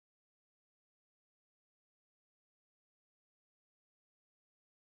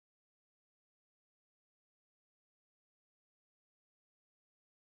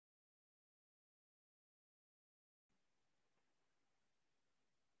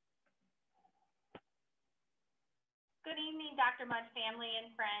Good evening, Dr. Mudd family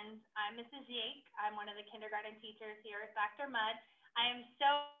and friends. I'm Mrs. Yake. I'm one of the kindergarten teachers here at Dr. Mudd. I am so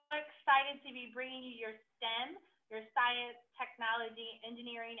excited to be bringing you your STEM, your science, technology,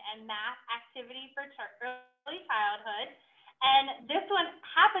 engineering, and math activity for early childhood. And this one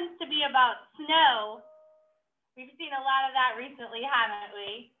happens to be about snow. We've seen a lot of that recently, haven't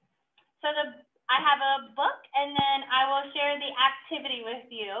we? So I have a book, and then I will share the activity with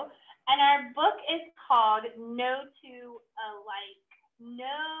you. And our book is called No to Alike.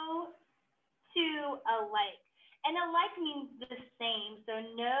 No to Alike. And alike means the same. So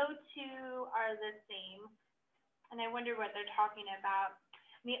no two are the same. And I wonder what they're talking about.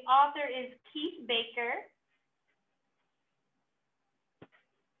 The author is Keith Baker.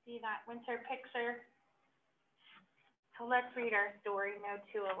 See that winter picture? So let's read our story, No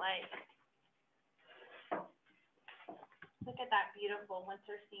to Alike. Look at that beautiful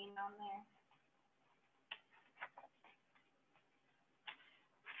winter scene on there.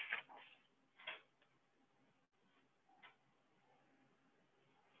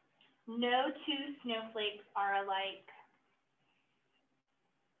 No two snowflakes are alike.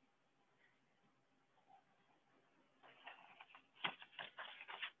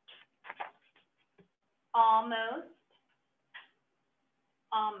 Almost.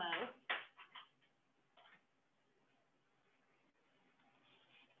 Almost.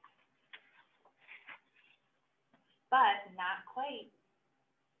 But not quite.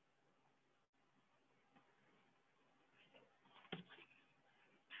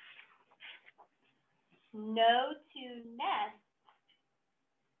 No two nests,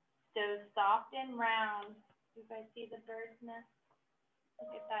 so soft and round. You guys see the bird's nest?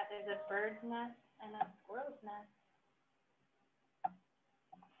 Look at that. There's a bird's nest and a squirrel's nest.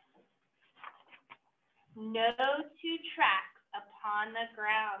 No two tracks upon the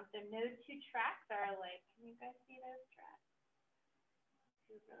ground. So no two tracks are alike. Can you guys see those tracks?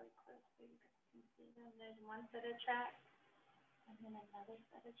 Do really close so you guys can see them. There's one set of tracks and then another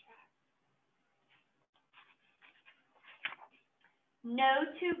set of tracks. No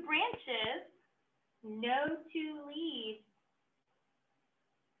two branches, no two leaves.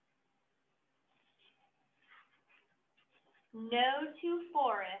 No two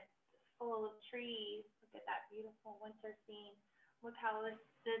forests full of trees. Look at that beautiful winter scene. Look how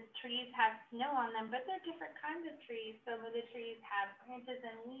the trees have snow on them, but they're different kinds of trees. Some of the trees have branches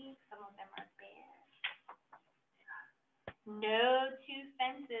and leaves. Some of them are bare. No two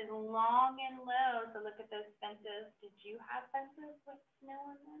fences, long and low. So look at those fences. Did you have fences with snow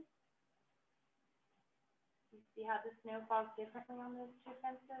on them? You see how the snow falls differently on those two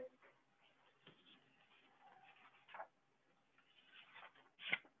fences?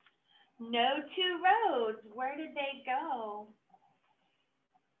 No two roads. Where did they go?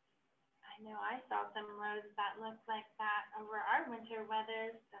 I know I saw some roads that looked like that over our winter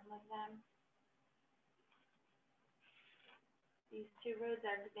weather, some of them. These two roads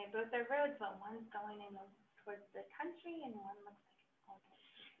are, they both are roads, but one's going in towards the country and one looks like it's going towards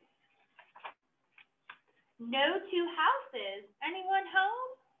the city. No two houses. Anyone home?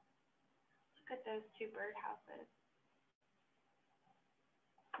 Look at those two bird houses.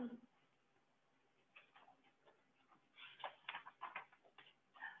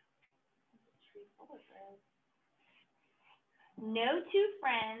 No two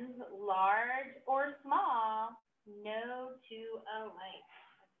friends, large or small, no two alike.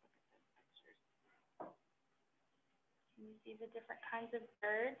 Can you see the different kinds of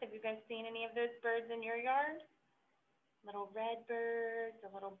birds? Have you guys seen any of those birds in your yard? Little red birds,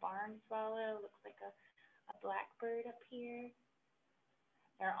 a little barn swallow, looks like a blackbird up here.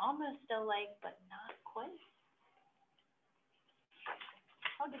 They're almost alike, but not quite.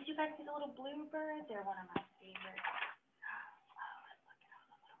 Oh, did you guys see the little blue birds? They're one of my favorites. Oh, let's look at all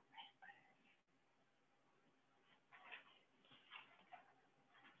the little red birds.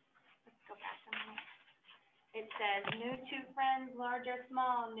 Let's go back a minute. It says, no two friends, large or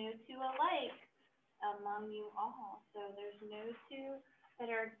small, no two alike among you all. So there's no two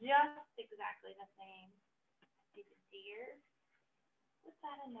that are just exactly the same. See the deer? What's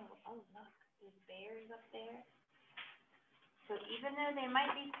that in there? Oh, look, there's bears up there. So even though they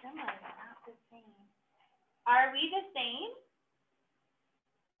might be similar, they're not the same. Are we the same?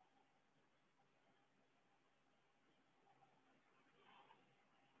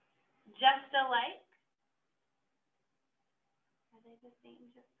 Just alike? Are they the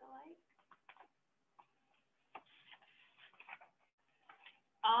same, just alike?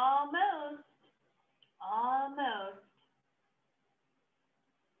 Almost. Almost.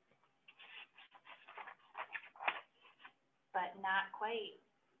 But not quite.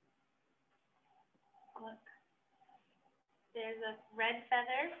 Look. There's a red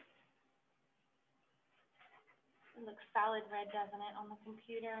feather. It looks solid red, doesn't it, on the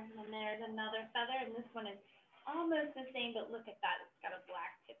computer? And then there's another feather, and this one is almost the same, but look at that. It's got a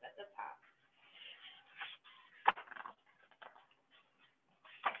black tip at the top.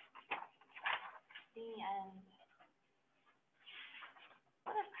 The end.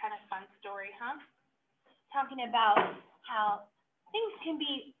 What a kind of fun story, huh? Talking about how things can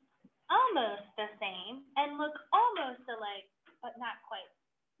be almost the same and look almost alike, but not quite.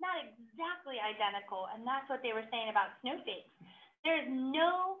 Not exactly identical, and that's what they were saying about snowflakes. There's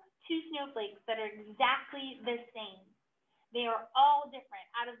no two snowflakes that are exactly the same. They are all different.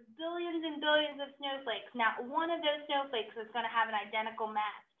 Out of billions and billions of snowflakes, not one of those snowflakes is going to have an identical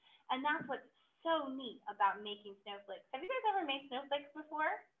match. And that's what's so neat about making snowflakes. Have you guys ever made snowflakes before?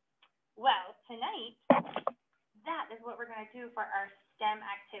 Well, tonight, that is what we're going to do for our STEM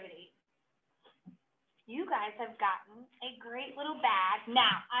activity. You guys have gotten a great little bag.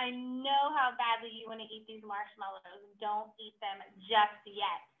 Now, I know how badly you want to eat these marshmallows. Don't eat them just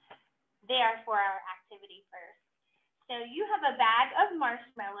yet. They are for our activity first. So you have a bag of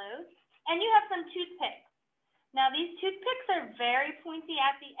marshmallows, and you have some toothpicks. Now, these toothpicks are very pointy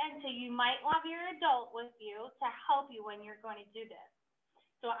at the end, so you might want your adult with you to help you when you're going to do this.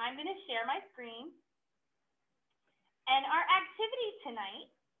 So I'm going to share my screen. And our activity tonight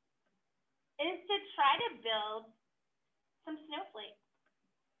is to try to build some snowflakes.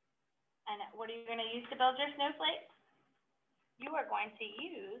 And what are you going to use to build your snowflakes? You are going to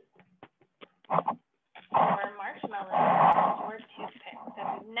use your marshmallows or toothpicks. So if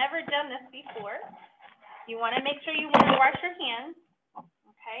you've never done this before, you want to make sure you want to wash your hands,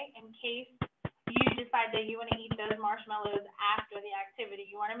 okay, in case you decide that you want to eat those marshmallows after the activity.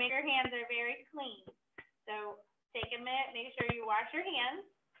 You want to make your hands are very clean. So take a minute, make sure you wash your hands.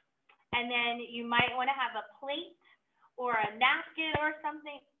 And then you might want to have a plate or a napkin or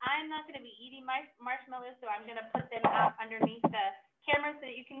something. I'm not going to be eating my marshmallows, so I'm going to put them out underneath the camera so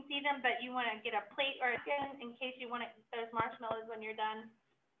that you can see them, but you want to get a plate or a napkin in case you want to eat those marshmallows when you're done.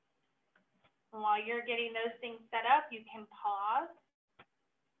 And while you're getting those things set up, you can pause.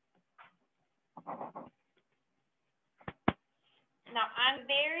 Now,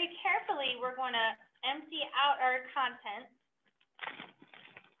 very carefully, we're going to empty out our contents.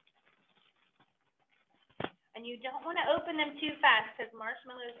 And you don't want to open them too fast because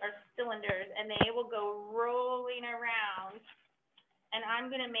marshmallows are cylinders and they will go rolling around. And I'm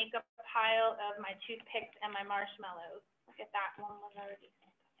going to make a pile of my toothpicks and my marshmallows. Look at that, one was already.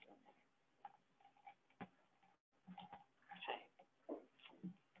 Okay.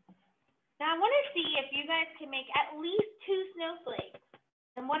 Now I want to see if you guys can make at least 2 snowflakes.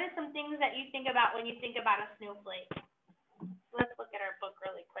 And what are some things that you think about when you think about a snowflake? Let's look at our book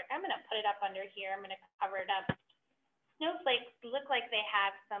really quick. I'm going to put it up under here. I'm going to cover it up. Snowflakes look like they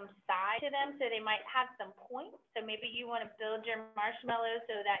have some side to them, so they might have some points. So maybe you want to build your marshmallows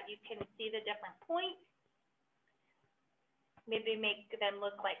so that you can see the different points. Maybe make them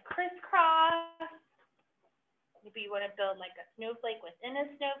look like crisscross. Maybe you want to build like a snowflake within a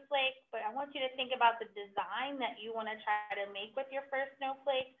snowflake. But I want you to think about the design that you want to try to make with your first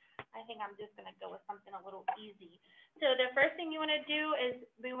snowflake. I think I'm just going to go with something a little easy. So the first thing you want to do is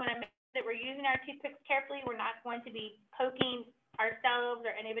we want to make sure that we're using our toothpicks carefully. We're not going to be poking ourselves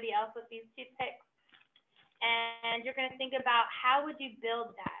or anybody else with these toothpicks. And you're going to think about how would you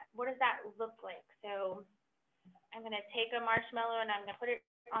build that? What does that look like? So I'm going to take a marshmallow and I'm going to put it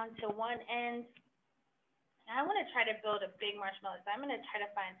onto one end. And I want to try to build a big marshmallow. So I'm going to try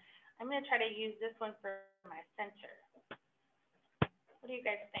to use this one for my center. What do you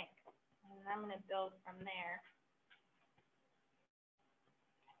guys think? And I'm going to build from there.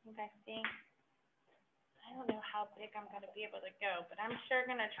 You guys see? I don't know how big I'm going to be able to go, but I'm sure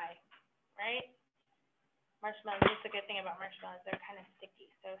going to try, right? Marshmallows, that's a good thing about marshmallows. They're kind of sticky.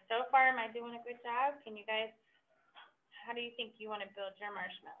 So far, am I doing a good job? Can you guys, how do you think you want to build your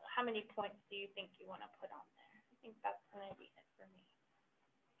marshmallow? How many points do you think you want to put on there? I think that's going to be it for me.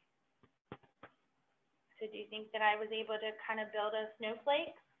 So do you think that I was able to kind of build a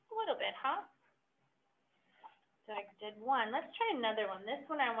snowflake? A little bit, huh? So I did one. Let's try another one. This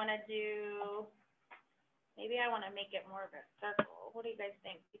one I want to do, maybe I want to make it more of a circle. What do you guys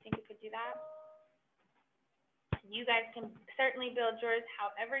think? Do you think you could do that? You guys can certainly build yours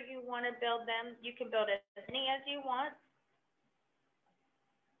however you want to build them. You can build as many as you want.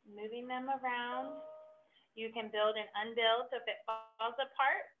 Moving them around. You can build and unbuild. So if it falls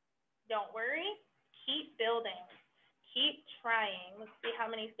apart, don't worry. Keep building. Keep trying. Let's see how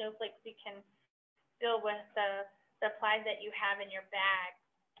many snowflakes you can build with the supplies that you have in your bag.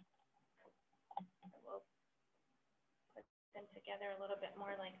 We'll put them together a little bit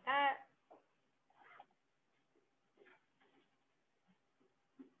more like that.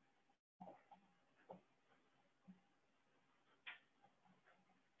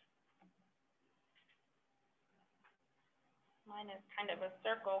 Mine is kind of a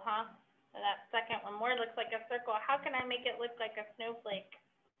circle, huh? So that second one more looks like a circle. How can I make it look like a snowflake?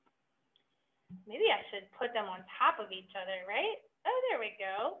 Maybe I should put them on top of each other, right? Oh, there we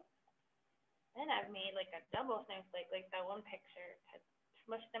go. Then I've made like a double snowflake, like that one picture.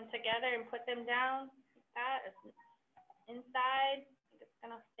 Smush them together and put them down like that. Inside, I think it's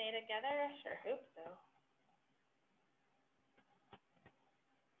gonna stay together. I sure hope so.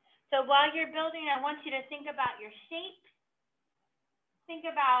 So while you're building, I want you to think about your shape. Think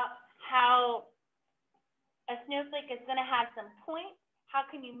about how a snowflake is going to have some points. How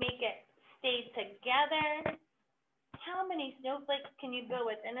can you make it stay together? How many snowflakes can you build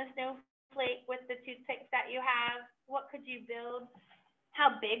within a snowflake with the toothpicks that you have? What could you build?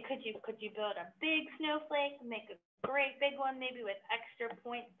 How big could you build a big snowflake, make a great big one, maybe with extra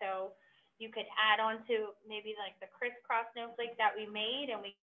points, so you could add on to maybe like the crisscross snowflake that we made, and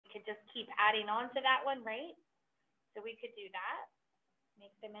we could just keep adding on to that one, right? So we could do that.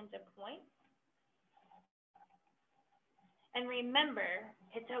 Make them into points. And remember,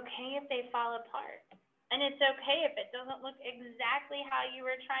 it's okay if they fall apart. And it's okay if it doesn't look exactly how you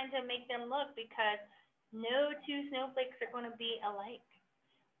were trying to make them look, because no two snowflakes are going to be alike.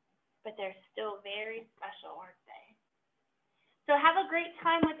 But they're still very special, aren't they? So have a great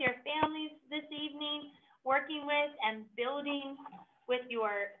time with your families this evening, working with and building with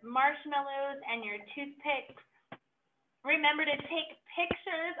your marshmallows and your toothpicks. Remember to take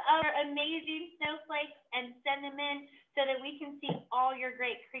pictures of our amazing snowflakes and send them in so that we can see all your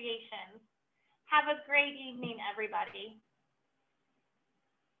great creations. Have a great evening, everybody.